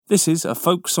This is A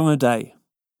Folk Song a Day.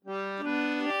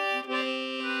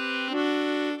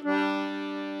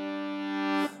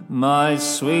 My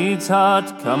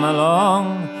sweetheart, come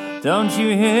along. Don't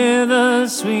you hear the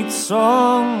sweet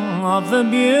song of the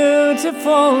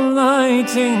beautiful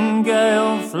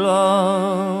nightingale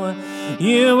flow?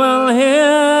 You will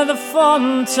hear the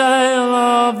fond tale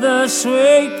of the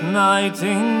sweet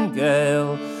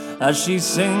nightingale as she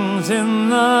sings in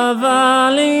the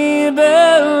valley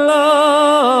below.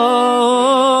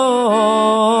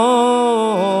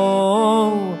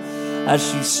 As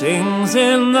she sings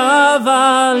in the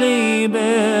valley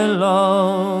below.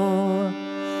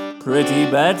 Pretty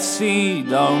Betsy,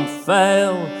 don't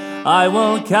fail, I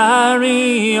will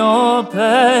carry your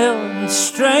pail, and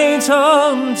straight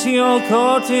home to your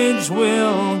cottage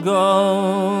we'll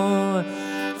go.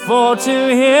 For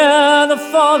to hear the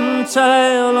fond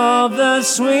tale of the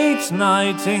sweet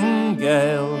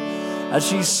nightingale, as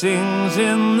she sings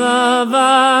in the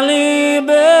valley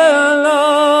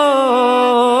below.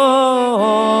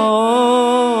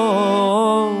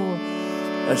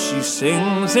 As she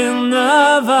sings in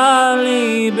the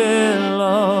valley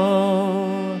below.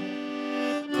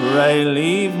 Pray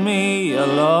leave me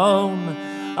alone,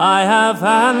 I have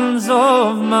hands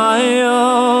of my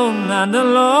own, and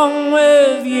along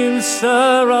with you,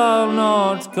 sir, I'll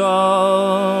not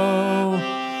go.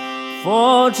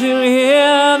 For to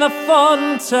hear the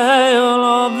fond tale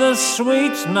of the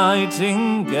sweet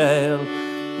nightingale,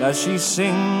 as she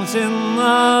sings in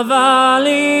the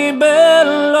valley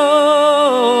below.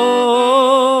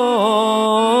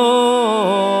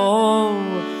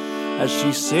 As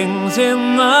she sings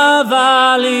in the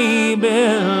valley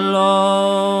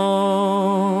below.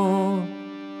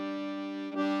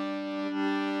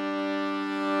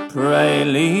 Pray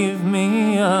leave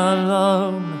me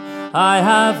alone, I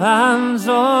have hands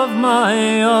of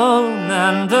my own,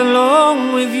 and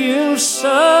along with you, sir,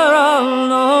 I'll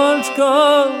not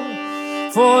go.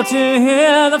 For to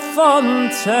hear the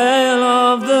fond tale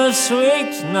of the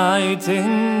sweet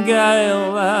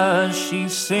nightingale, as she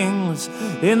sings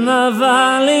in the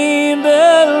valley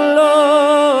below.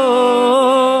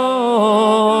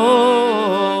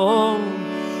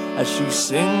 As she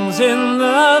sings in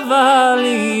the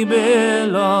valley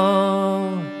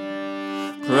below.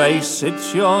 Pray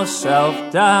sit yourself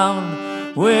down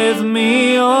with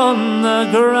me on the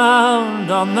ground,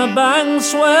 on the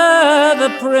banks where the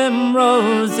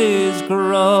primroses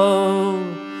grow.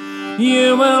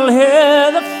 You will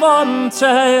hear the fond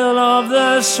tale of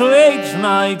the sweet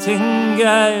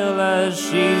nightingale, as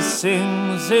she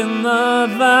sings in the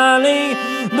valley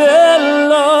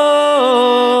below.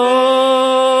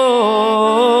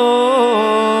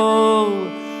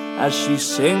 As she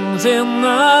sings in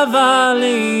the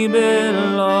valley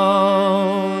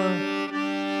below.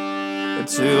 The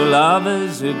two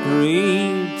lovers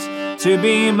agreed to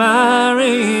be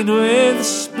married with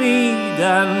speed,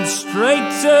 and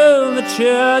straight to the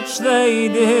church they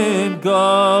did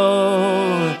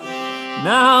go.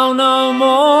 Now no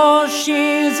more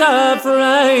she's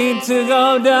afraid to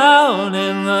go down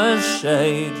in the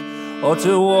shade, or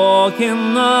to walk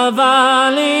in the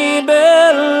valley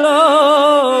below,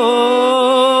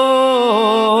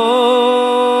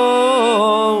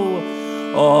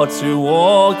 or to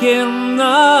walk in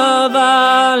the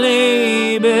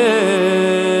valley below.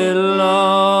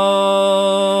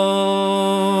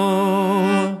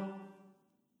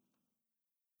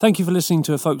 Thank you for listening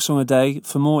to A Folk Song a Day.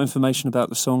 For more information about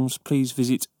the songs, please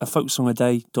visit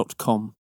afolksongaday.com.